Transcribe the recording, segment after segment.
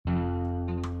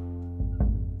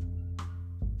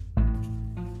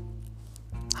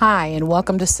Hi, and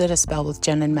welcome to Sit a Spell with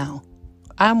Jen and Mel.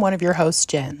 I'm one of your hosts,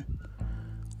 Jen.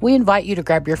 We invite you to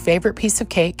grab your favorite piece of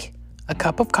cake, a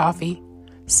cup of coffee,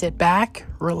 sit back,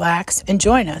 relax, and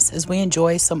join us as we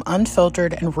enjoy some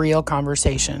unfiltered and real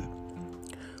conversation.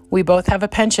 We both have a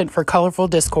penchant for colorful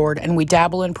discord, and we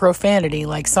dabble in profanity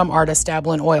like some artists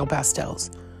dabble in oil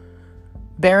pastels.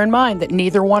 Bear in mind that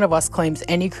neither one of us claims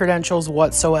any credentials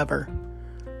whatsoever.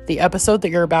 The episode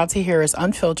that you're about to hear is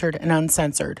unfiltered and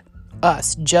uncensored.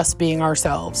 Us just being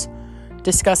ourselves,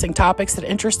 discussing topics that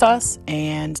interest us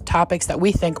and topics that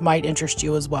we think might interest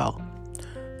you as well.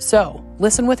 So,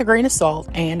 listen with a grain of salt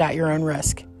and at your own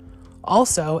risk.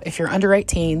 Also, if you're under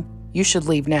 18, you should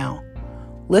leave now.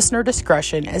 Listener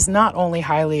discretion is not only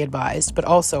highly advised, but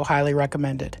also highly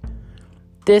recommended.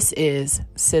 This is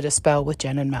Sit a Spell with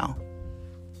Jen and Mel.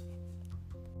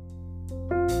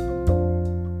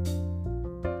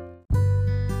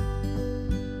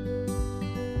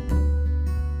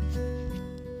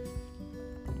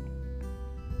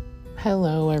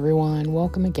 Hello, everyone.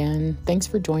 Welcome again. Thanks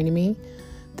for joining me.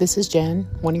 This is Jen,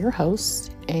 one of your hosts,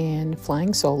 and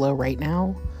flying solo right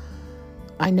now.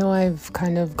 I know I've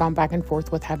kind of gone back and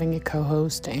forth with having a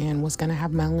co-host and was going to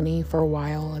have Melanie for a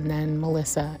while and then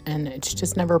Melissa, and it's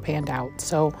just never panned out.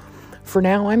 So for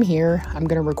now, I'm here. I'm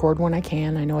going to record when I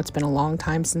can. I know it's been a long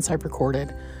time since I've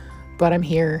recorded, but I'm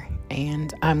here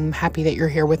and I'm happy that you're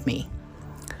here with me.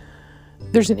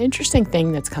 There's an interesting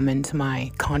thing that's come into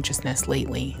my consciousness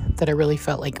lately that I really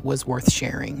felt like was worth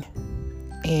sharing.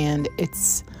 And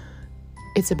it's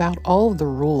about all of the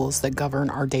rules that govern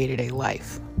our day-to-day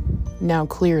life. Now,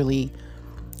 clearly,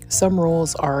 some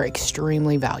rules are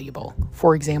extremely valuable.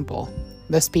 For example,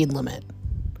 the speed limit.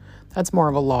 That's more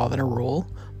of a law than a rule,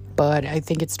 but I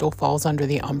think it still falls under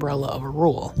the umbrella of a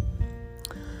rule.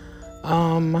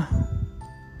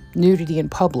 Nudity in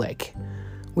public.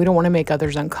 We don't want to make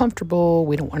others uncomfortable.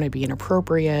 We don't want to be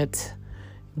inappropriate,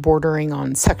 bordering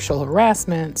on sexual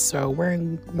harassment. So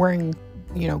wearing,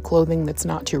 clothing that's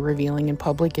not too revealing in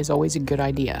public is always a good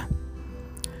idea.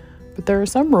 But there are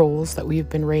some rules that we've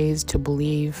been raised to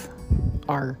believe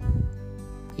are,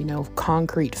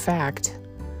 concrete fact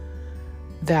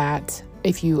that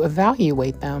if you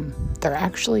evaluate them, they're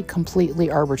actually completely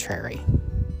arbitrary.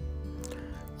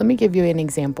 Let me give you an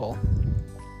example.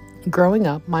 Growing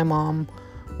up, my mom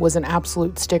was an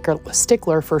absolute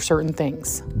stickler for certain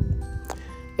things.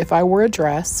 If I wore a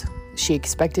dress, she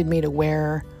expected me to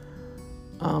wear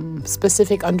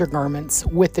specific undergarments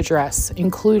with the dress,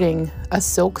 including a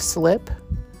silk slip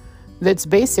that's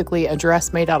basically a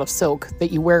dress made out of silk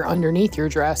that you wear underneath your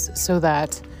dress so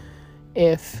that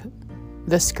if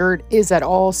the skirt is at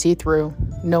all see-through,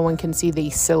 no one can see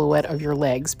the silhouette of your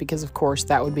legs because, of course,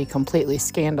 that would be completely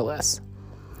scandalous.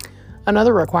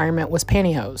 Another requirement was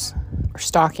pantyhose or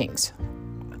stockings.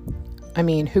 I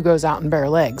mean, who goes out in bare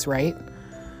legs, right?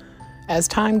 As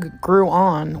time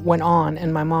went on,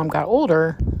 and my mom got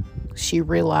older, she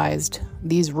realized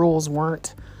these rules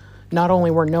not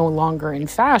only were no longer in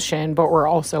fashion, but were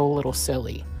also a little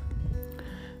silly.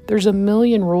 There's a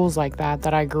million rules like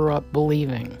that I grew up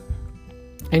believing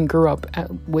and grew up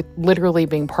with literally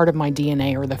being part of my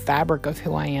DNA or the fabric of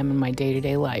who I am in my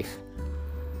day-to-day life.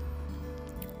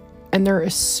 And there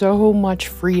is so much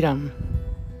freedom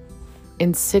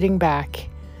in sitting back,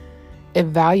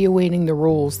 evaluating the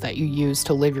rules that you use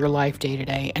to live your life day to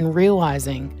day, and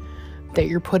realizing that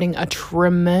you're putting a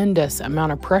tremendous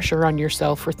amount of pressure on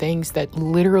yourself for things that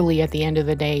literally at the end of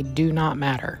the day do not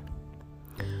matter.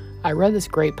 I read this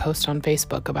great post on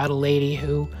Facebook about a lady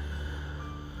who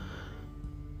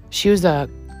she had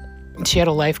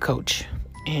a life coach,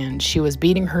 and she was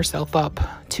beating herself up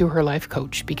to her life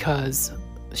coach because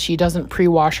she doesn't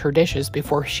pre-wash her dishes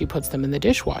before she puts them in the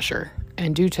dishwasher.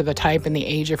 And due to the type and the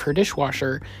age of her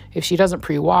dishwasher, if she doesn't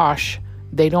pre-wash,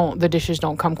 the dishes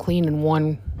don't come clean in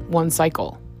one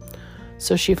cycle.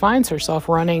 So she finds herself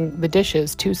running the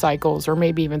dishes 2 cycles or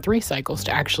maybe even 3 cycles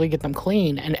to actually get them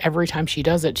clean. And every time she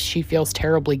does it, she feels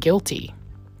terribly guilty.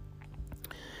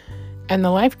 And the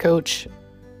life coach,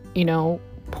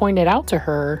 pointed out to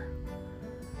her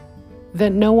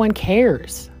that no one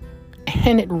cares.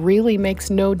 And it really makes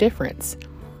no difference.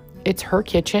 It's her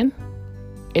kitchen.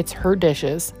 It's her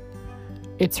dishes.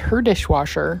 It's her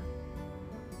dishwasher.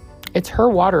 It's her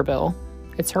water bill.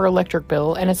 It's her electric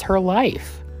bill. And it's her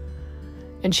life.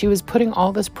 And she was putting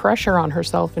all this pressure on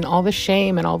herself and all this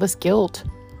shame and all this guilt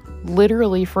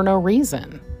literally for no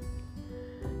reason.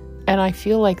 And I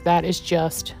feel like that is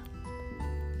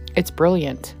it's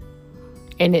brilliant.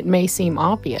 And it may seem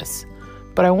obvious,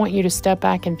 but I want you to step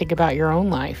back and think about your own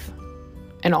life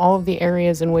and all of the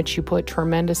areas in which you put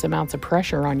tremendous amounts of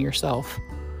pressure on yourself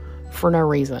for no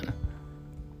reason.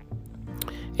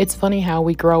 It's funny how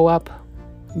we grow up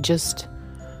just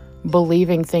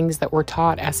believing things that we're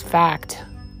taught as fact,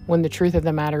 when the truth of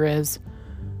the matter is,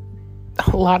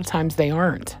 a lot of times they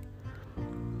aren't.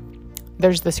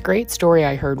 There's this great story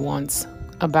I heard once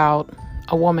about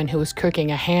a woman who was cooking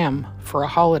a ham for a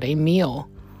holiday meal,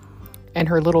 and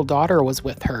her little daughter was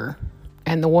with her,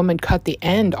 and the woman cut the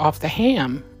end off the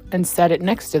ham and set it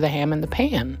next to the ham in the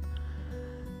pan.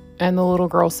 And the little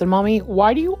girl said, "Mommy,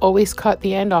 why do you always cut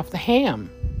the end off the ham?"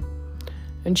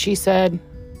 And she said,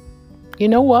 "You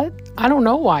know what? I don't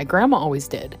know why. Grandma always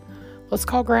did. Let's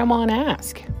call Grandma and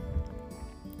ask."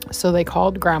 So they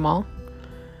called Grandma,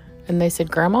 and they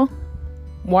said, "Grandma,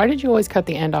 why did you always cut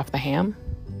the end off the ham?"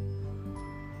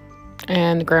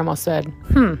 And Grandma said,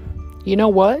 "You know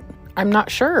what? I'm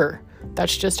not sure.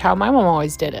 That's just how my mom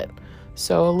always did it.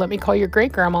 So let me call your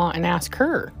great-grandma and ask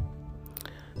her."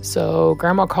 So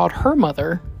Grandma called her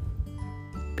mother,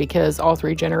 because all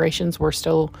three generations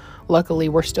luckily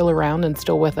were still around and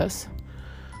still with us.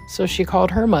 So she called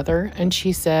her mother and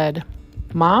she said,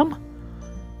 "Mom,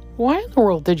 why in the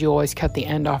world did you always cut the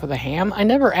end off of the ham? I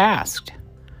never asked."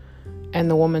 And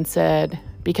the woman said,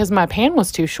 "Because my pan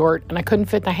was too short and I couldn't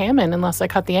fit the ham in unless I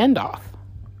cut the end off."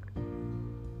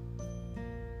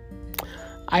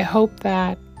 I hope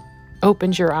that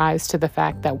opens your eyes to the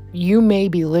fact that you may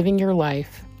be living your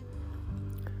life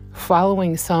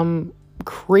following some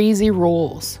crazy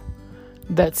rules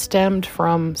that stemmed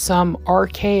from some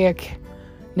archaic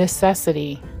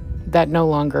necessity that no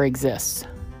longer exists.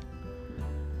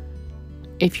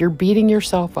 If you're beating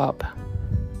yourself up,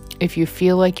 if you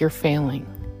feel like you're failing,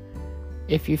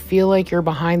 if you feel like you're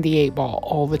behind the 8 ball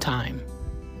all the time,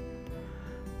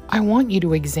 I want you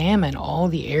to examine all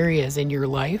the areas in your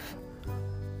life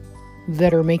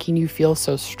that are making you feel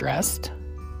so stressed,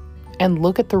 and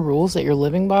look at the rules that you're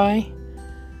living by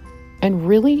and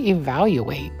really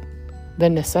evaluate the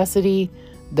necessity,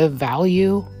 the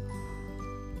value,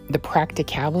 the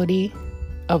practicality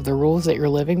of the rules that you're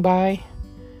living by,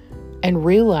 and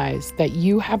realize that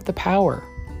you have the power,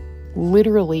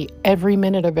 literally every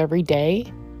minute of every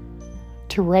day,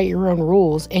 to write your own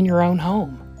rules in your own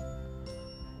home,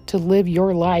 to live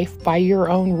your life by your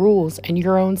own rules and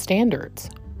your own standards.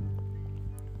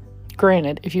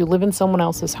 Granted, if you live in someone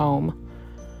else's home,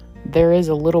 there is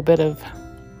a little bit of,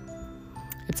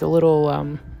 it's a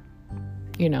little,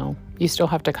 you still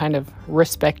have to kind of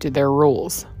respect their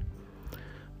rules.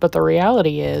 But the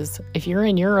reality is, if you're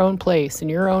in your own place, in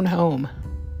your own home,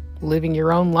 living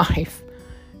your own life,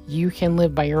 you can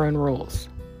live by your own rules.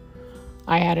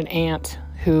 I had an aunt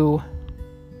who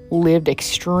lived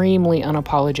extremely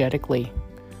unapologetically.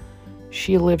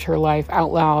 She lived her life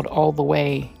out loud all the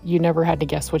way. You never had to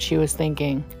guess what she was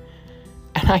thinking.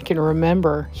 And I can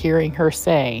remember hearing her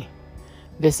say,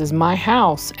 "This is my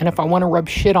house, and if I want to rub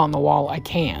shit on the wall, I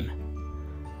can.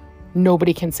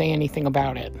 Nobody can say anything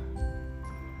about it."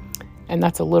 And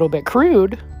that's a little bit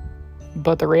crude,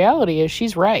 but the reality is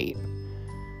she's right.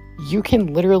 You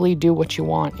can literally do what you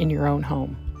want in your own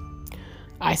home.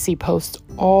 I see posts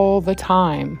all the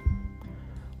time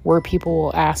where people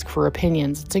will ask for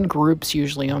opinions. It's in groups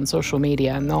usually on social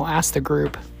media, and they'll ask the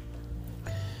group,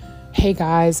 "Hey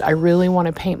guys, I really want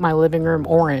to paint my living room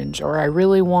orange," or "I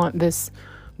really want this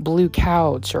blue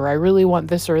couch," or "I really want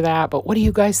this or that, but what do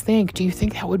you guys think? Do you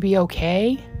think that would be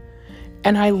okay?"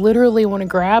 And I literally want to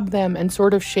grab them and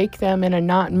sort of shake them in a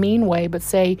not mean way, but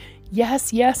say,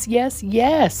 "Yes, yes, yes,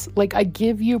 yes." Like, I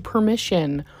give you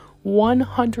permission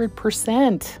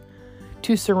 100%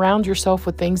 to surround yourself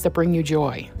with things that bring you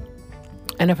joy.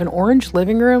 And if an orange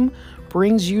living room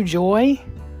brings you joy,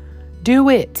 do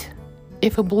it.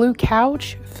 If a blue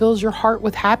couch fills your heart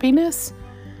with happiness,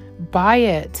 buy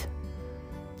it.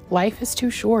 Life is too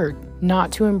short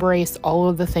not to embrace all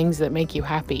of the things that make you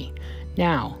happy.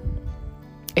 Now,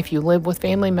 if you live with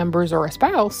family members or a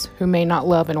spouse who may not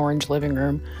love an orange living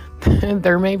room,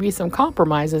 there may be some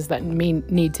compromises that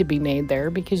need to be made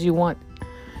there, because you want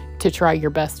to try your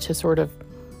best to sort of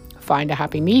find a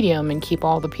happy medium and keep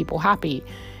all the people happy.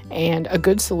 And a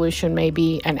good solution may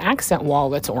be an accent wall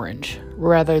that's orange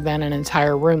rather than an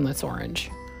entire room that's orange.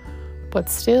 But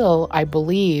still, I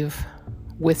believe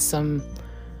with some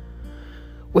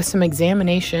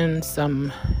examination,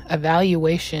 some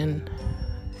evaluation,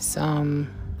 some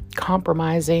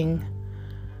compromising,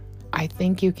 I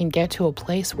think you can get to a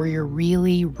place where you're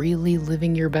really, really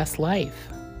living your best life.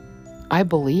 I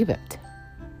believe it.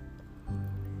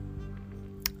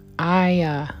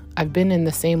 I've been in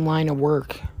the same line of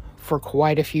work for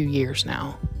quite a few years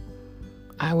now.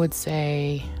 I would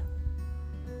say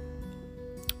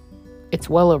it's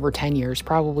well over 10 years,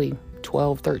 probably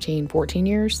 12, 13, 14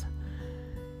 years.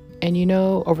 And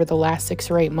over the last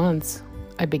 6 or 8 months,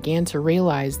 I began to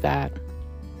realize that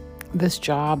this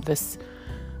job, this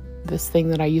thing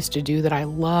that I used to do that I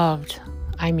loved,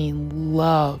 I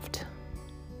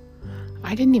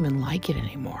didn't even like it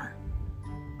anymore.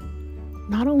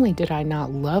 Not only did I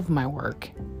not love my work,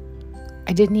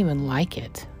 I didn't even like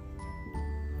it.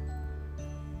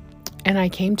 And I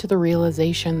came to the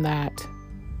realization that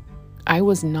I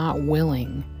was not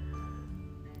willing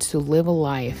to live a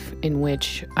life in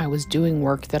which I was doing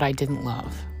work that I didn't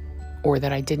love or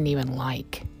that I didn't even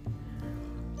like.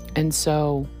 And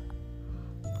so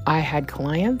I had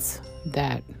clients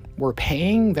that were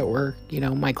paying, that were,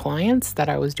 my clients that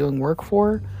I was doing work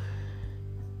for.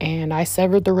 And I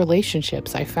severed the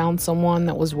relationships. I found someone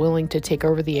that was willing to take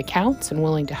over the accounts and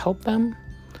willing to help them.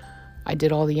 I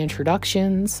did all the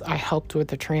introductions. I helped with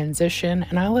the transition,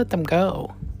 and I let them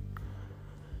go.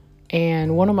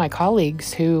 And one of my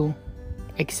colleagues who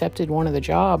accepted one of the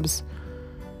jobs,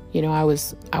 I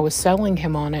was selling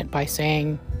him on it by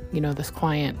saying, this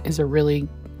client is a really,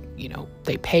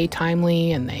 they pay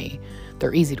timely and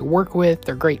they're easy to work with.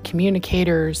 They're great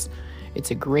communicators. It's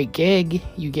a great gig.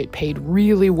 You get paid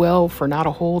really well for not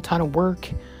a whole ton of work.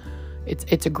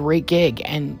 It's a great gig,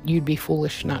 and you'd be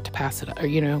foolish not to pass it up, or,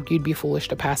 you'd be foolish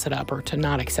to pass it up or to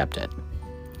not accept it.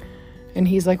 And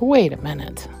he's like, wait a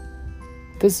minute.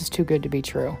 This is too good to be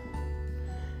true.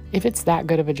 If it's that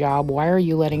good of a job, why are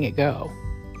you letting it go?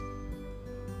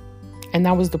 And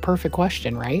that was the perfect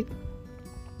question, right?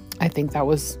 I think that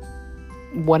was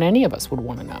what any of us would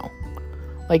want to know.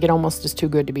 Like, it almost is too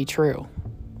good to be true.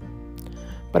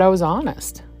 But I was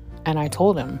honest, and I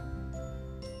told him,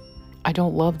 I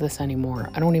don't love this anymore.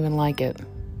 I don't even like it.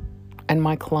 And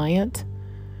my client,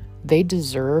 they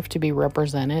deserve to be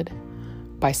represented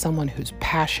by someone who's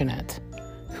passionate,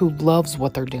 who loves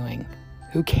what they're doing,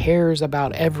 who cares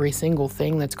about every single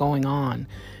thing that's going on.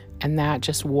 And that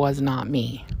just was not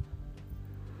me.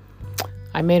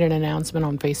 I made an announcement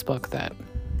on Facebook that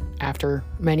after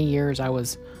many years, I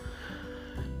was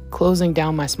closing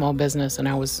down my small business and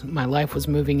my life was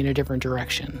moving in a different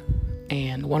direction.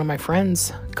 And one of my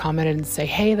friends commented and say,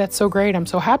 hey, that's so great. I'm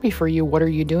so happy for you. What are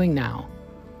you doing now?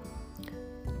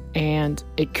 And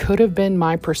it could have been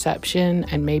my perception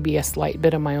and maybe a slight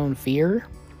bit of my own fear.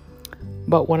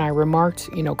 But when I remarked,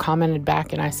 commented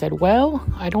back and I said, well,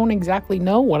 I don't exactly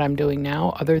know what I'm doing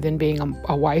now other than being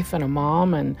a wife and a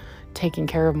mom and taking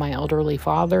care of my elderly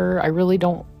father. I really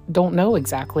don't know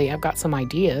exactly. I've got some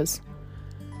ideas.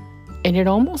 And it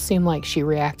almost seemed like she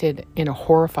reacted in a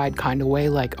horrified kind of way,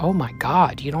 like, oh my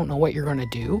God, you don't know what you're going to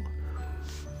do?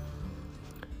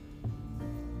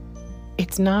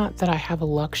 It's not that I have a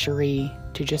luxury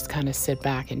to just kind of sit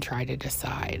back and try to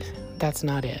decide. That's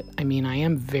not it. I mean, I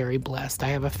am very blessed. I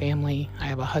have a family. I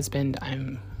have a husband.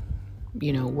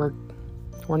 We're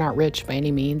not rich by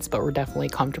any means, but we're definitely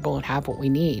comfortable and have what we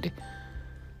need.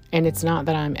 And it's not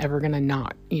that I'm ever going to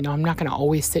not, I'm not going to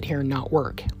always sit here and not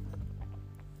work.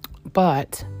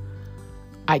 But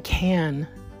I can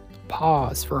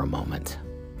pause for a moment.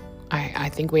 I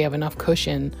think we have enough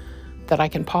cushion that I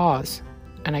can pause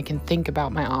and I can think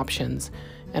about my options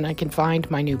and I can find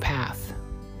my new path.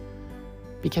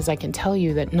 Because I can tell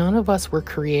you that none of us were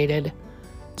created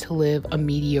to live a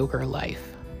mediocre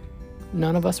life.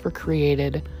 None of us were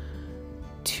created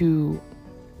to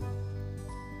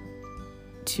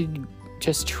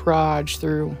just trudge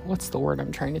through, what's the word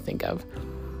I'm trying to think of?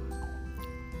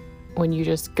 When you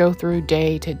just go through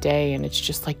day to day and it's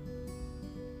just like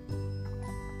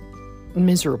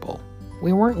miserable.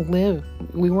 We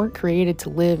weren't created to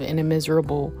live in a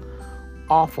miserable,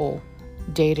 awful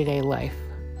day-to-day life.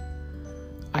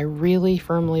 I really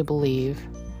firmly believe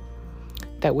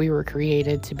that we were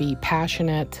created to be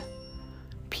passionate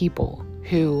people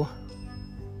who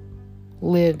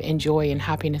live in joy and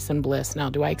happiness and bliss. Now,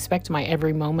 do I expect my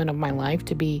every moment of my life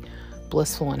to be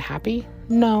blissful and happy?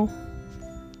 No.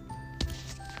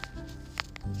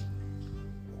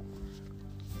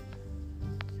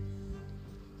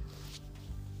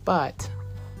 But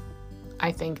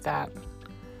I think that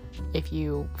if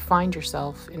you find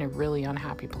yourself in a really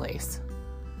unhappy place,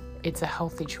 it's a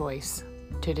healthy choice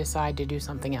to decide to do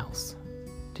something else,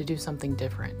 to do something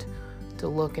different, to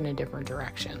look in a different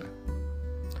direction.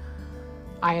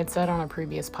 I had said on a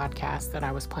previous podcast that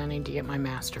I was planning to get my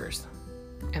master's,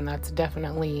 and that's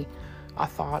definitely a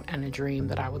thought and a dream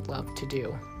that I would love to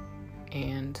do.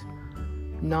 And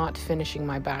not finishing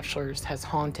my bachelor's has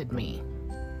haunted me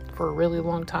for a really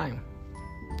long time.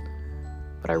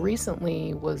 But I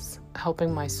recently was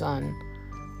helping my son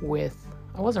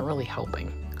I wasn't really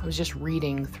helping. I was just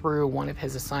reading through one of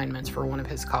his assignments for one of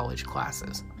his college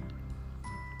classes.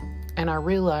 And I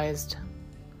realized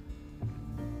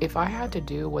if I had to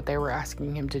do what they were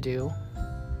asking him to do,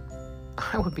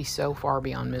 I would be so far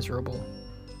beyond miserable.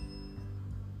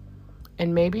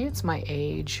 And maybe it's my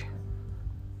age.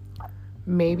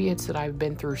 Maybe it's that I've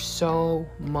been through so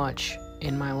much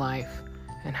in my life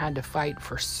and had to fight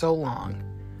for so long.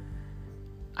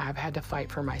 I've had to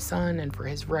fight for my son and for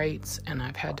his rights, and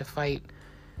I've had to fight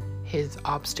his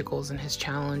obstacles and his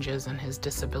challenges and his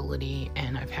disability,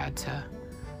 and I've had to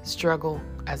struggle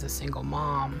as a single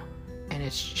mom, and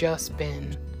it's just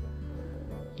been,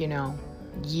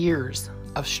 years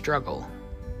of struggle.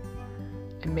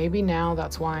 And maybe now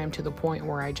that's why I'm to the point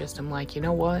where I just am like, you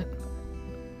know what?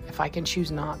 If I can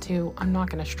choose not to, I'm not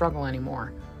going to struggle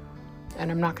anymore. And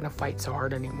I'm not going to fight so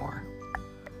hard anymore.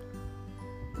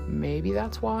 Maybe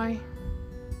that's why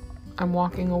I'm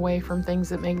walking away from things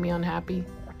that make me unhappy.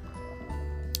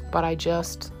 But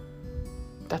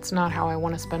that's not how I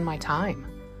want to spend my time.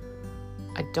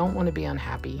 I don't want to be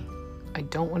unhappy. I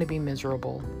don't want to be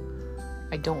miserable.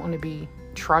 I don't want to be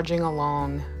trudging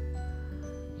along,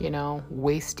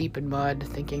 waist deep in mud,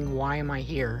 thinking, why am I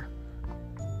here?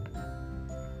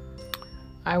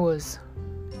 I was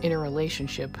in a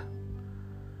relationship,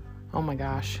 oh my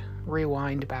gosh,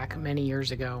 rewind back many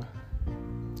years ago.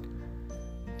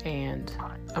 And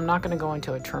I'm not going to go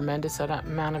into a tremendous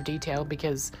amount of detail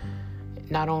because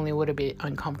not only would it be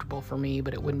uncomfortable for me,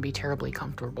 but it wouldn't be terribly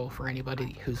comfortable for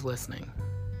anybody who's listening.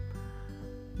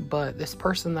 But this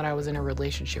person that I was in a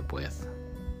relationship with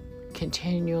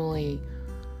continually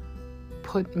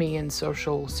put me in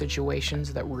social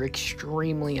situations that were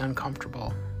extremely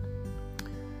uncomfortable.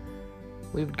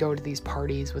 We would go to these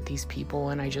parties with these people,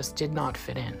 and I just did not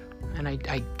fit in. And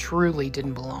I truly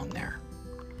didn't belong there.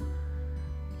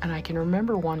 And I can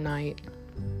remember one night,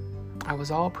 I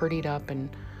was all prettied up,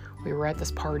 and we were at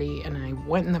this party, and I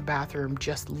went in the bathroom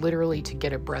just literally to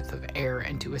get a breath of air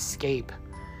and to escape.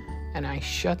 And I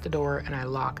shut the door and I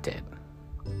locked it.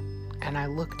 And I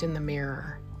looked in the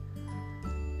mirror,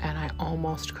 and I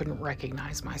almost couldn't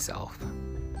recognize myself.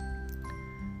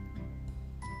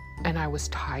 And I was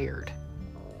tired.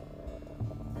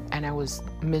 And I was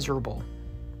miserable.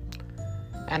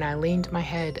 And I leaned my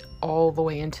head all the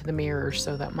way into the mirror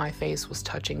so that my face was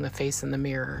touching the face in the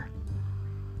mirror.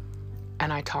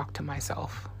 And I talked to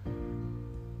myself.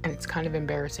 And it's kind of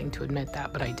embarrassing to admit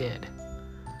that, but I did.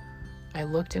 I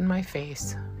looked in my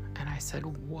face and I said,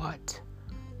 "What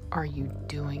are you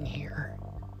doing here?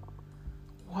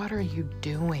 What are you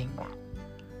doing?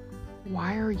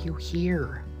 Why are you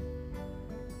here?"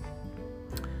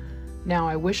 Now,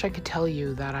 I wish I could tell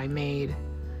you that I made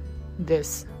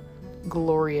this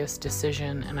glorious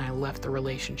decision and I left the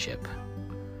relationship.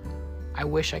 I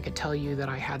wish I could tell you that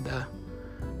I had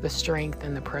the strength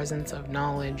and the presence of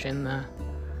knowledge and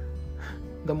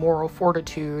the moral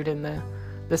fortitude and the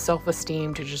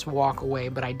self-esteem to just walk away,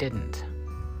 but I didn't.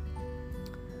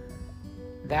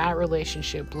 That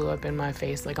relationship blew up in my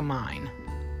face like a mine.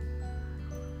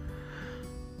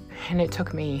 And it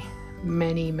took me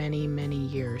many, many, many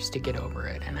years to get over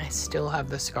it, and I still have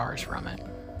the scars from it.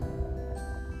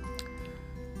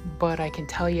 But I can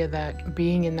tell you that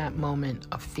being in that moment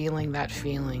of feeling that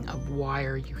feeling of why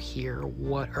are you here?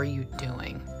 What are you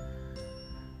doing?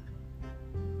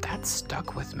 That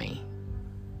stuck with me.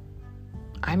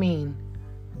 I mean,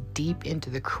 deep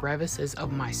into the crevices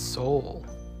of my soul.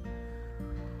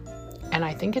 And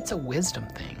I think it's a wisdom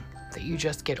thing that you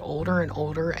just get older and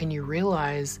older and you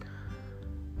realize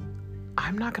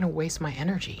I'm not going to waste my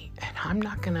energy, and I'm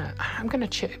going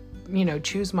to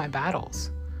choose my battles.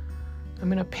 I'm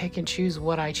going to pick and choose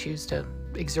what I choose to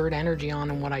exert energy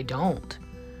on and what I don't.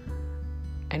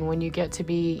 And when you get to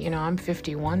be, I'm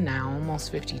 51 now,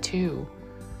 almost 52,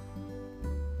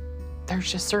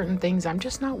 there's just certain things I'm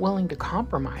just not willing to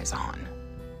compromise on.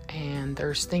 And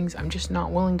there's things I'm just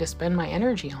not willing to spend my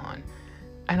energy on.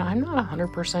 And I'm not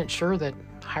 100% sure that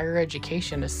higher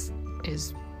education is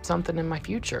something in my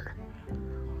future.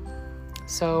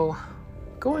 So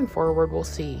going forward, we'll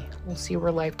see. We'll see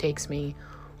where life takes me.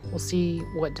 We'll see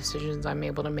what decisions I'm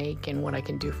able to make and what I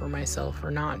can do for myself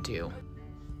or not do.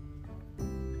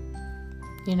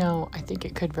 I think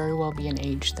it could very well be an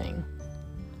age thing.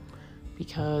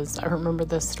 Because I remember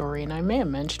this story, and I may have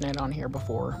mentioned it on here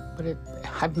before, but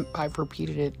I've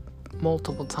repeated it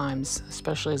multiple times,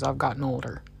 especially as I've gotten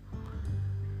older.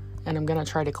 And I'm going to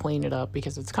try to clean it up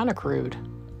because it's kind of crude.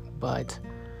 But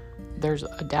there's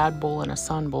a dad bull and a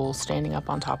son bull standing up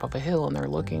on top of a hill, and they're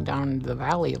looking down into the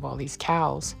valley of all these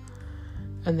cows.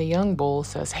 And the young bull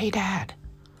says, "Hey, Dad,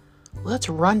 let's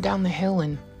run down the hill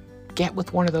and get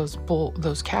with one of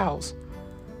those cows."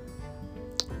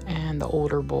 And the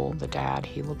older bull, the dad,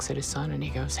 he looks at his son and he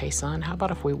goes, "Hey, son, how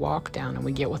about if we walk down and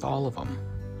we get with all of them?"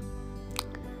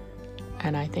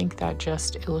 And I think that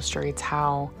just illustrates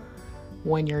how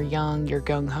when you're young, you're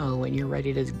gung-ho and you're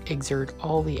ready to exert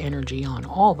all the energy on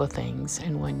all the things.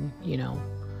 And when,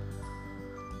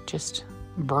 just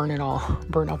burn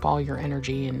up all your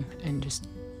energy and just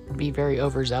be very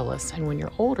overzealous. And when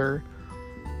you're older,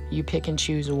 you pick and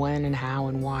choose when and how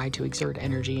and why to exert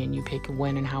energy, and you pick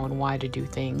when and how and why to do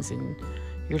things, and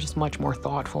you're just much more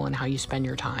thoughtful in how you spend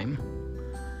your time.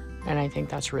 And I think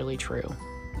that's really true.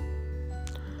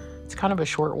 It's kind of a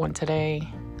short one today.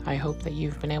 I hope that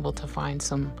you've been able to find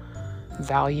some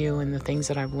value in the things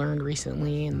that I've learned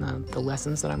recently, and the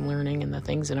lessons that I'm learning, and the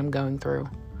things that I'm going through.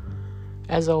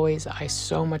 As always, I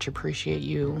so much appreciate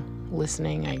you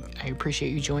listening. I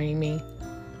appreciate you joining me.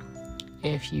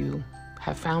 If you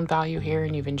have found value here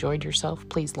and you've enjoyed yourself,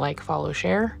 please like, follow,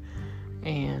 share.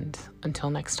 And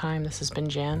until next time, this has been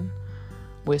Jen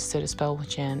with Sit a Spell with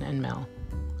Jen and Mel.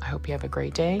 I hope you have a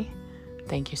great day.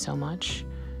 Thank you so much.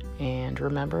 And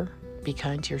remember, be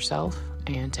kind to yourself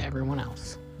and to everyone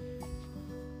else.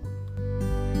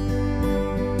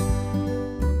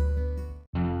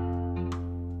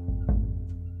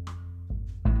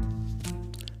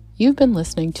 You've been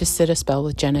listening to Sit a Spell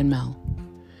with Jen and Mel.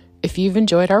 If you've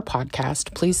enjoyed our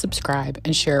podcast, please subscribe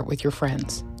and share it with your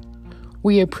friends.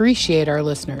 We appreciate our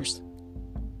listeners.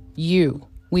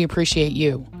 We appreciate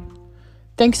you.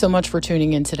 Thanks so much for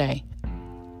tuning in today.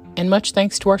 And much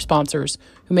thanks to our sponsors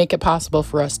who make it possible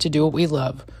for us to do what we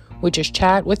love, which is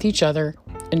chat with each other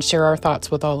and share our thoughts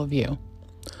with all of you.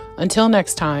 Until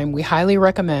next time, we highly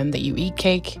recommend that you eat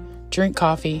cake, drink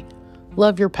coffee,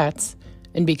 love your pets,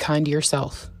 and be kind to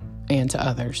yourself and to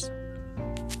others.